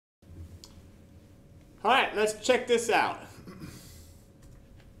All right, let's check this out.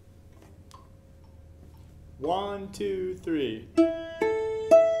 1, 2, 3.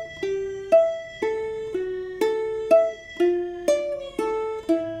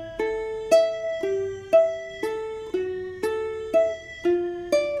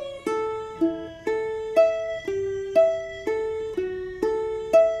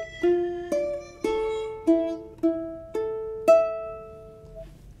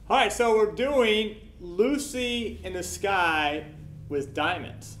 All right, so we're doing Lucy in the Sky with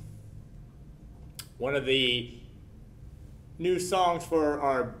Diamonds. One of the new songs for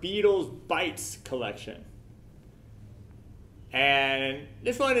our Beatles Bites collection. And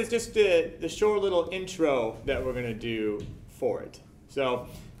this one is just the short little intro that we're gonna do for it. So,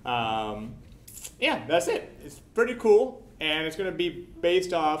 yeah, that's it. It's pretty cool, and it's gonna be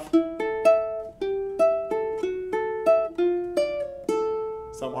based off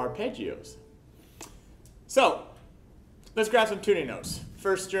some arpeggios. So, let's grab some tuning notes.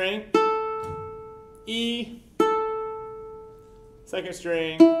 First string, E. Second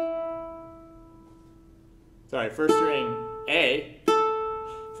string, first string, A.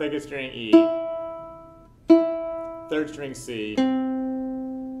 Second string, E. Third string, C.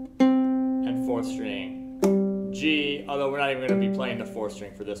 And fourth string, G, although we're not even going to be playing the fourth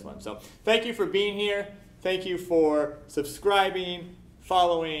string for this one. So, thank you for being here. Thank you for subscribing,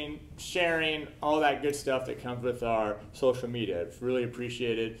 following, sharing, all that good stuff that comes with our social media. It's really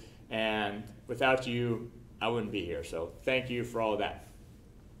appreciated, and without you, I wouldn't be here. So thank you for all of that.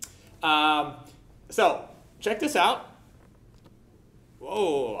 So check this out.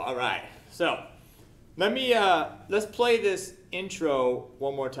 Whoa, all right. So let's play this intro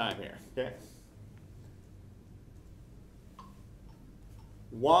one more time here, okay?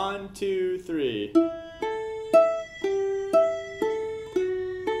 1, 2, 3.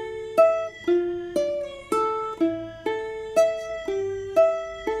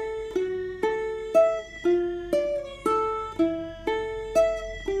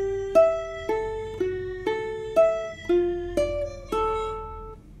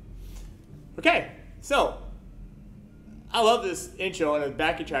 Okay, so I love this intro, and the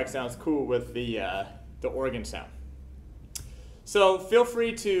backing track sounds cool with the organ sound. So feel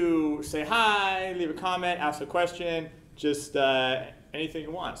free to say hi, leave a comment, ask a question, just anything you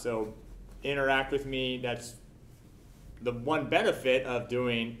want. So interact with me. That's the one benefit of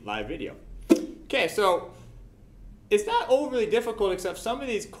doing live video. Okay, so it's not overly difficult, except some of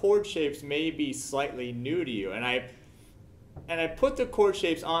these chord shapes may be slightly new to you, and I put the chord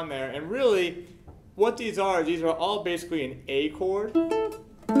shapes on there, and really what these are all basically an A chord,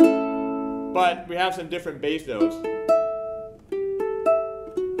 but we have some different bass notes.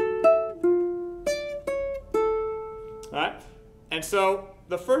 All right, and so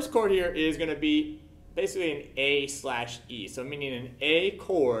the first chord here is going to be basically an A/E, so meaning an A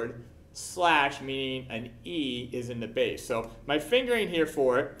chord slash meaning an E is in the bass. So my fingering here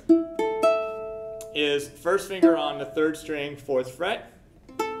for it is first finger on the third string, 4th fret,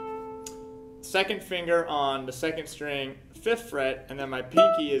 second finger on the second string, 5th fret, and then my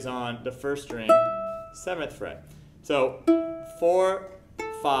pinky is on the first string, 7th fret. So 4,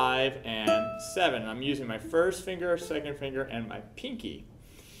 5, and 7. I'm using my first finger, second finger, and my pinky.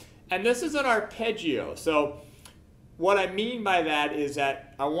 And this is an arpeggio. So what I mean by that is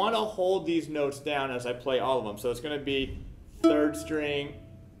that I want to hold these notes down as I play all of them. So it's going to be third string,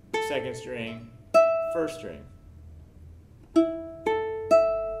 second string, first string.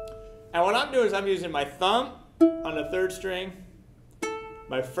 And what I'm doing is I'm using my thumb on the third string,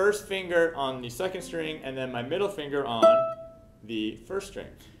 my first finger on the second string, and then my middle finger on the first string.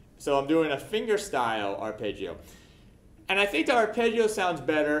 So I'm doing a finger style arpeggio. And I think the arpeggio sounds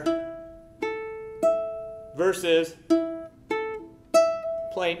better versus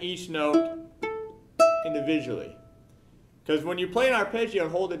playing each note individually. Because when you play an arpeggio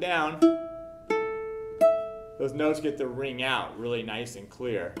and hold it down, those notes get to ring out really nice and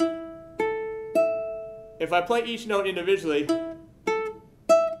clear. If I play each note individually,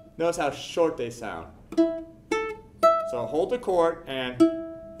 notice how short they sound. So hold the chord and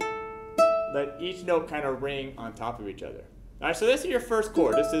let each note kind of ring on top of each other. All right, so this is your first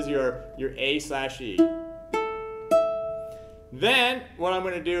chord. This is your A/E. Then what I'm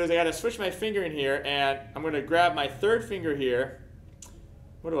going to do is I got to switch my finger in here, and I'm going to grab my third finger here.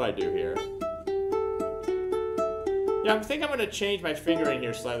 What do I do here? Yeah, I think I'm going to change my finger in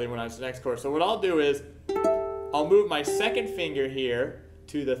here slightly when I'm to the next chord. So what I'll do is I'll move my second finger here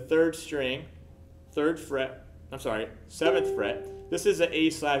to the third string, 7th fret. This is an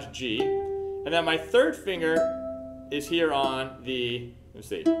A/G. And then my third finger is here on the, let's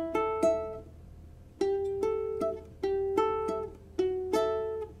see,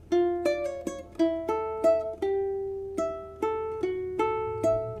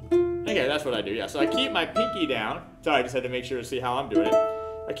 to do. Yeah, so I keep my pinky down. Sorry, I just had to make sure to see how I'm doing it.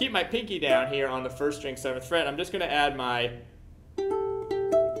 I keep my pinky down here on the 1st string 7th fret. I'm just going to add my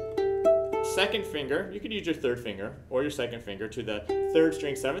 2nd finger. You could use your 3rd finger or your 2nd finger to the 3rd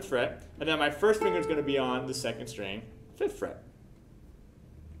string 7th fret. And then my 1st finger is going to be on the 2nd string 5th fret.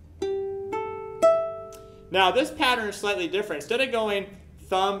 Now this pattern is slightly different. Instead of going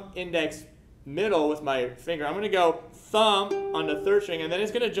thumb, index, middle with my finger, I'm going to go thumb on the 3rd string, and then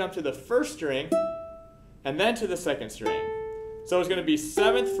it's going to jump to the 1st string and then to the 2nd string. So it's going to be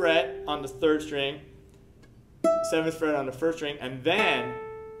 7th fret on the 3rd string, 7th fret on the 1st string, and then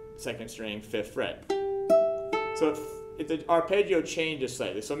 2nd string, 5th fret. So the arpeggio changes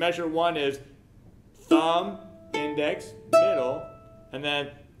slightly. So measure 1 is thumb, index, middle, and then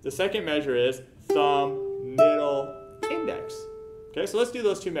the 2nd measure is thumb, middle, index. Okay, so let's do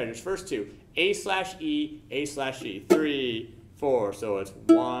those 2 measures. First 2, A/E, A/E, 3, 4. So it's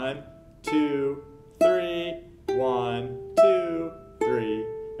 1, 2, 3, 1, 2, 3.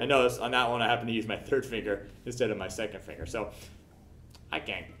 And notice on that one I happen to use my 3rd finger instead of my 2nd finger. So I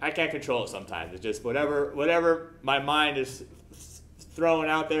can't control it sometimes. It's just whatever my mind is throwing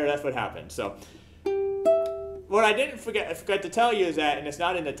out there, that's what happens. So what I forgot to tell you is that, and it's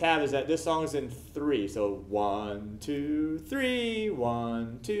not in the tab, is that this song is in 3. So 1, 2, 3,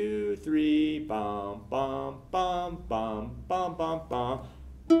 1, 2, 3, bum, bum, bum, bum, bum, bum, bum.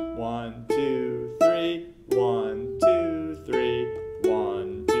 1, 2, 3, 1, 2, 3,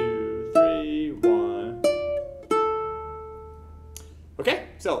 1, 2, 3, 1. Okay,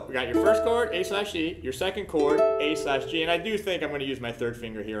 so we got your 1st chord, A/E, your 2nd chord, A/G, and I do think I'm going to use my 3rd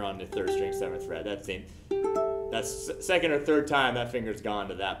finger here on the 3rd string 7th fret. That's 2nd or 3rd time that finger's gone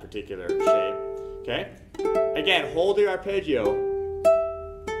to that particular shape. Okay? Again, hold your arpeggio.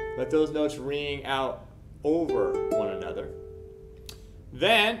 Let those notes ring out over one another.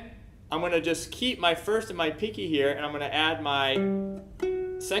 Then I'm going to just keep my 1st and my pinky here, and I'm going to add my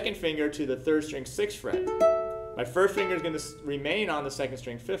 2nd finger to the 3rd string 6th fret. My 1st finger is going to remain on the 2nd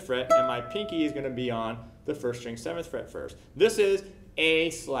string 5th fret, and my pinky is going to be on the 1st string 7th fret first. This is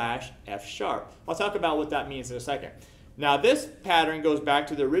A/F sharp. I'll talk about what that means in a second. Now this pattern goes back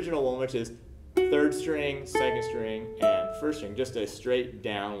to the original one, which is 3rd string, 2nd string, and 1st string, just a straight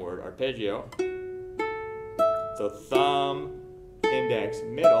downward arpeggio. So thumb, index,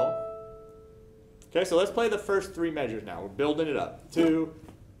 middle. Okay, so let's play the first 3 measures now. We're building it up. 2,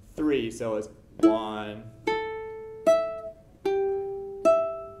 3, so it's 1,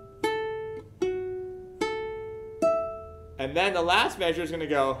 and then the last measure is going to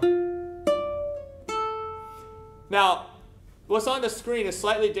go. Now, what's on the screen is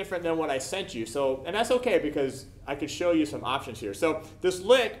slightly different than what I sent you. So, and that's okay because I could show you some options here. So this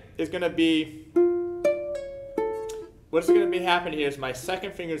lick is going to be, what's going to be happening here is my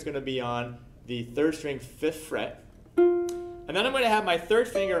 2nd finger is going to be on the 3rd string 5th fret. And then I'm going to have my 3rd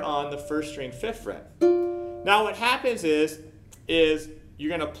finger on the 1st string 5th fret. Now what happens is you're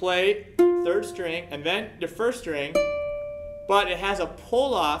going to play 3rd string and then the 1st string, but it has a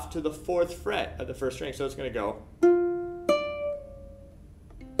pull off to the 4th fret of the 1st string, so it's going to go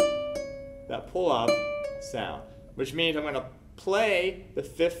that pull off sound, which means I'm going to play the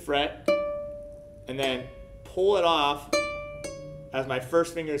 5th fret and then pull it off as my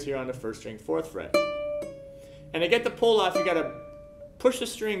 1st finger is here on the 1st string 4th fret. And to get the pull off, you got to push the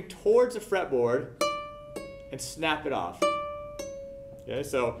string towards the fretboard and snap it off. Okay,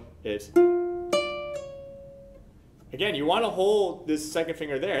 so it's, again, you want to hold this 2nd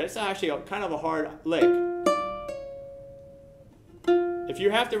finger there. It's actually kind of a hard lick. If you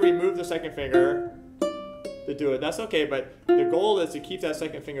have to remove the 2nd finger to do it, that's okay, but the goal is to keep that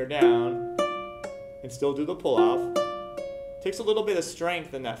 2nd finger down and still do the pull-off. Takes a little bit of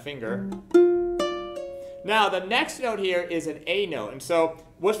strength in that finger. Now, the next note here is an A note, and so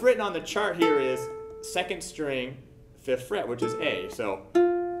what's written on the chart here is 2nd string 5th fret, which is A. So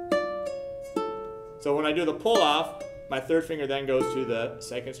when I do the pull-off, my 3rd finger then goes to the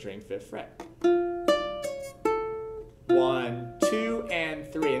 2nd string 5th fret. 1, 2,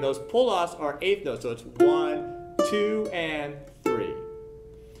 and 3. And those pull-offs are 8th notes, so it's 1, 2, and 3.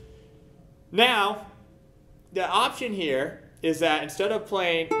 Now, the option here is that instead of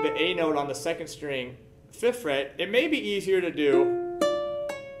playing the A note on the 2nd string 5th fret, it may be easier to do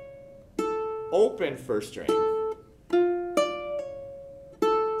open 1st string.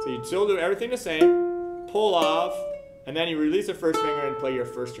 So you'd still do everything the same, pull off, and then you release the 1st finger and play your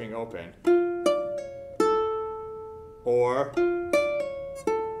 1st string open. Or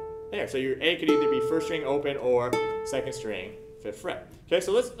there, so your A could either be 1st string open or 2nd string 5th fret. Okay,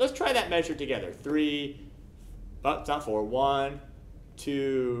 so let's try that measure together. 3, oh, it's not 4. 1,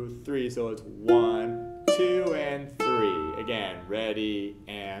 2, 3. So it's 1, 2, and 3. Again, ready,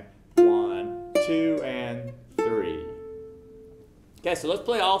 and 1, 2, and 3. Okay, so let's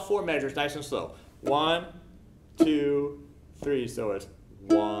play all 4 measures nice and slow. 1, 2, 3. So it's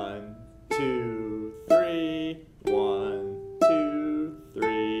 1, 2, 3, 1, 2,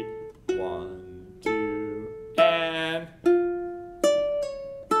 3, 1, 2, and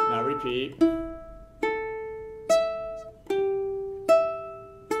now repeat.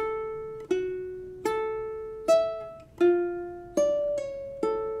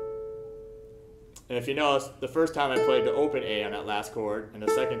 And if you notice, the first time I played the open A on that last chord, and the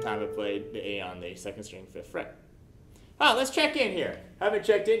second time I played the A on the 2nd string 5th fret. Let's check in here. Haven't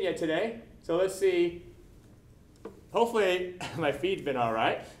checked in yet today, so let's see. Hopefully my feed's been all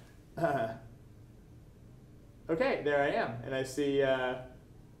right. Okay, there I am, and I see.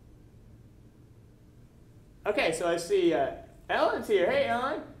 Okay, so I see Ellen's here. Hey,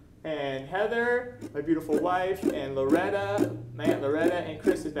 Ellen, and Heather, my beautiful wife, and Loretta, my Aunt Loretta, and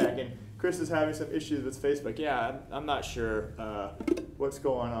Chris is back. And Chris is having some issues with Facebook. Yeah, I'm not sure what's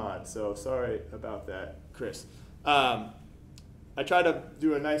going on, so sorry about that, Chris. I tried to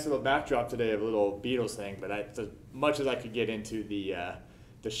do a nice little backdrop today of a little Beatles thing, but as much as I could get into the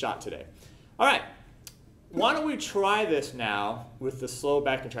shot today. All right, why don't we try this now with the slow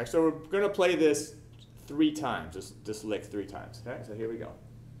backing track? So we're going to play this 3 times, this lick 3 times. Okay, so here we go.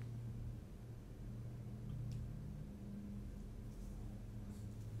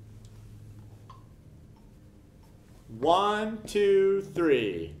 1, 2,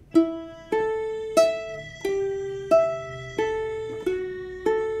 3.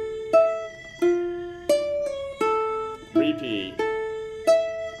 Repeat.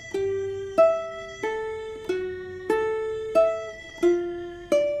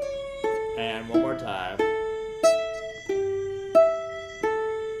 And one more time.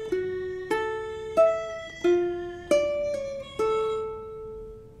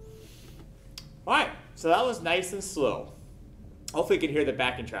 All right. So that was nice and slow. Hopefully you can hear the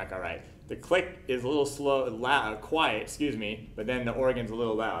backing track all right. The click is a little slow, loud, quiet, excuse me, but then the organ's a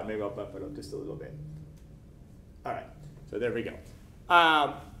little loud. Maybe I'll bump it up just a little bit. All right, so there we go.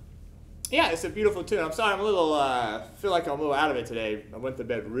 Yeah, it's a beautiful tune. I'm sorry, I'm a little, feel like I'm a little out of it today. I went to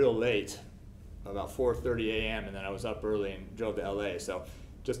bed real late, about 4:30 a.m., and then I was up early and drove to LA. So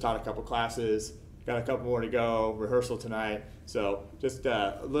just taught a couple classes, got a couple more to go, rehearsal tonight. So just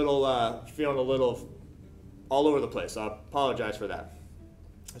a little, feeling a little all over the place, so I apologize for that.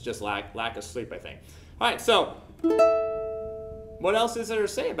 It's just lack of sleep, I think. All right, so what else is there to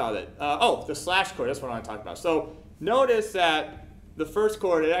say about it? Oh, the slash chord, that's what I want to talk about. So notice that the first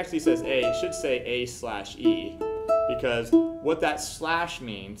chord, it actually says A, it should say A/E, because what that slash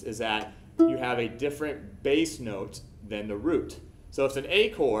means is that you have a different bass note than the root. So it's an A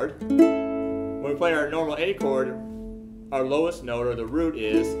chord. When we play our normal A chord, our lowest note, or the root,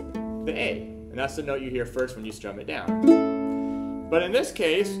 is the A. And that's the note you hear first when you strum it down. But in this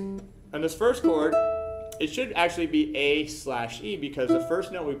case, on this first chord, it should actually be A/E, because the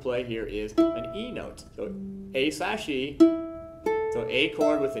first note we play here is an E note. So A/E, so A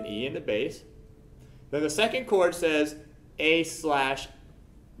chord with an E in the bass. Then the second chord says A/G,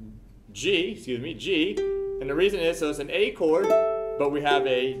 G. And the reason is, so it's an A chord, but we have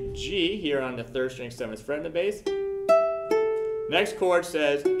a G here on the 3rd string 7th fret in the bass. Next chord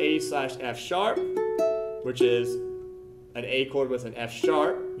says A/F sharp, which is an A chord with an F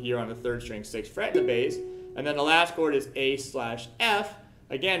sharp here on the 3rd string 6th fret in the bass. And then the last chord is A/F,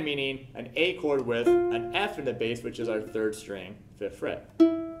 again meaning an A chord with an F in the bass, which is our 3rd string 5th fret.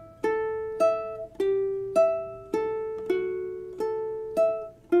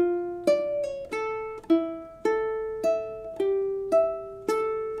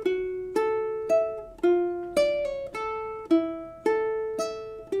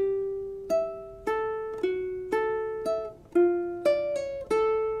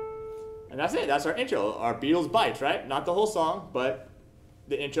 That's it. That's our intro, our Beatles bites, right? Not the whole song, but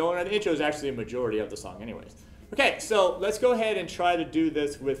the intro. And the intro is actually a majority of the song anyways. Okay, so let's go ahead and try to do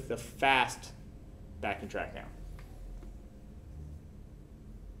this with the fast backing track now.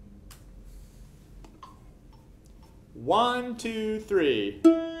 One, two, three.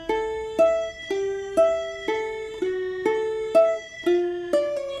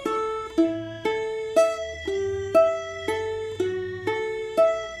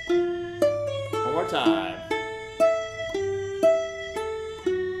 Time.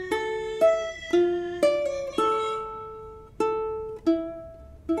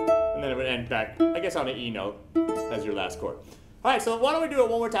 And then it would end back, I guess, on an E note as your last chord. All right, so why don't we do it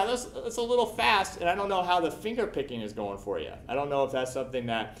one more time? It's a little fast, and I don't know how the finger picking is going for you. I don't know if that's something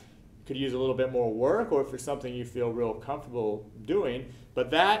that could use a little bit more work, or if it's something you feel real comfortable doing. But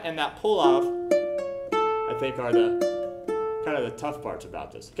that and that pull off, I think, are the kind of the tough parts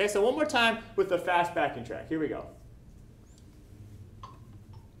about this. Okay, so one more time with the fast backing track. Here we go.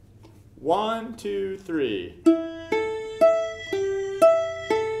 1, 2, 3.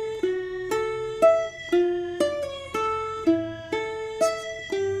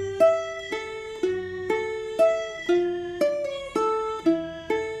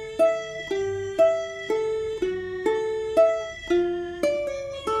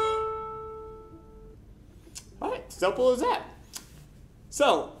 Simple as that.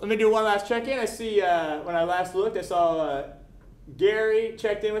 So let me do one last check-in. I see when I last looked, I saw Gary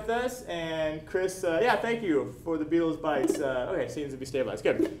checked in with us, and Chris, yeah, thank you for the Beatles bites. Okay, seems to be stabilized.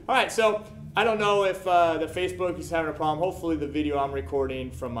 Good. All right, so I don't know if the Facebook is having a problem. Hopefully the video I'm recording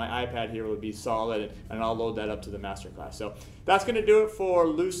from my iPad here will be solid, and I'll load that up to the Masterclass. So that's going to do it for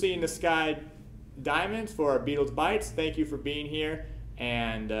Lucy in the Sky Diamonds for our Beatles bites. Thank you for being here,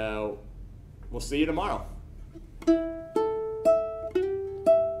 and we'll see you tomorrow.